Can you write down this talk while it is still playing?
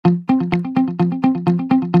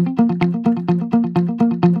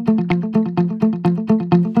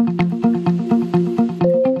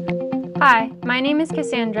is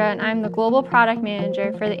Cassandra and I'm the Global Product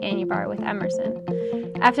Manager for the Annubar with Emerson.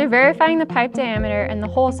 After verifying the pipe diameter and the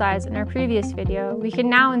hole size in our previous video, we can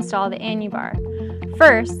now install the Annubar.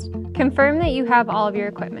 First, confirm that you have all of your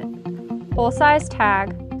equipment. Hole size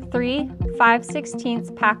tag, 3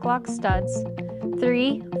 5/16 Pak-Lok studs,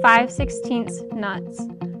 3 5/16 nuts,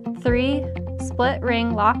 3 split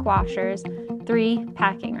ring lock washers, 3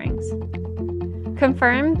 packing rings.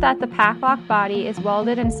 Confirm that the Pak-Lok body is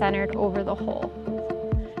welded and centered over the hole.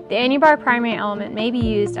 The Annubar primary element may be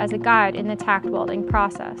used as a guide in the tack welding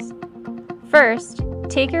process. First,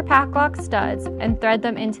 take your Pak-Lok studs and thread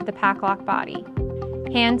them into the Pak-Lok body.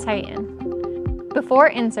 Hand tighten. Before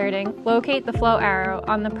inserting, locate the flow arrow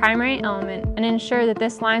on the primary element and ensure that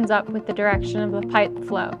this lines up with the direction of the pipe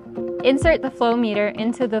flow. Insert the flow meter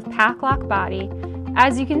into the Pak-Lok body.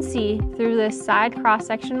 As you can see through this side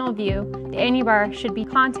cross-sectional view, the Annubar should be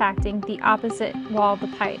contacting the opposite wall of the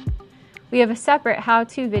pipe. We have a separate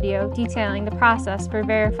how-to video detailing the process for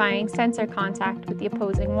verifying sensor contact with the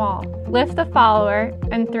opposing wall. Lift the follower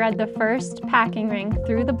and thread the first packing ring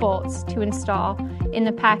through the bolts to install in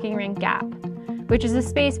the packing ring gap, which is the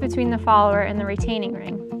space between the follower and the retaining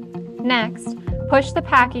ring. Next, push the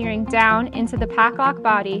packing ring down into the Pak-Lok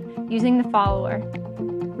body using the follower.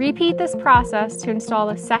 Repeat this process to install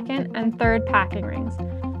the second and third packing rings.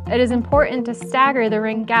 It is important to stagger the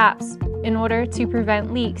ring gaps in order to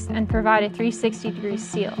prevent leaks and provide a 360-degree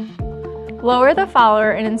seal. Lower the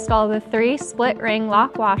follower and install the 3 split ring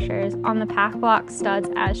lock washers on the Pak-Lok studs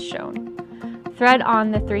as shown. Thread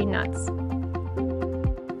on the 3 nuts.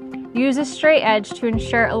 Use a straight edge to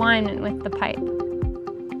ensure alignment with the pipe.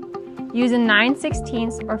 Use a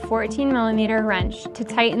 9/16 or 14mm wrench to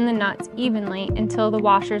tighten the nuts evenly until the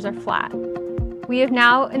washers are flat. We have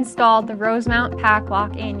now installed the Rosemount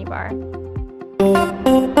Pak-Lok Annubar.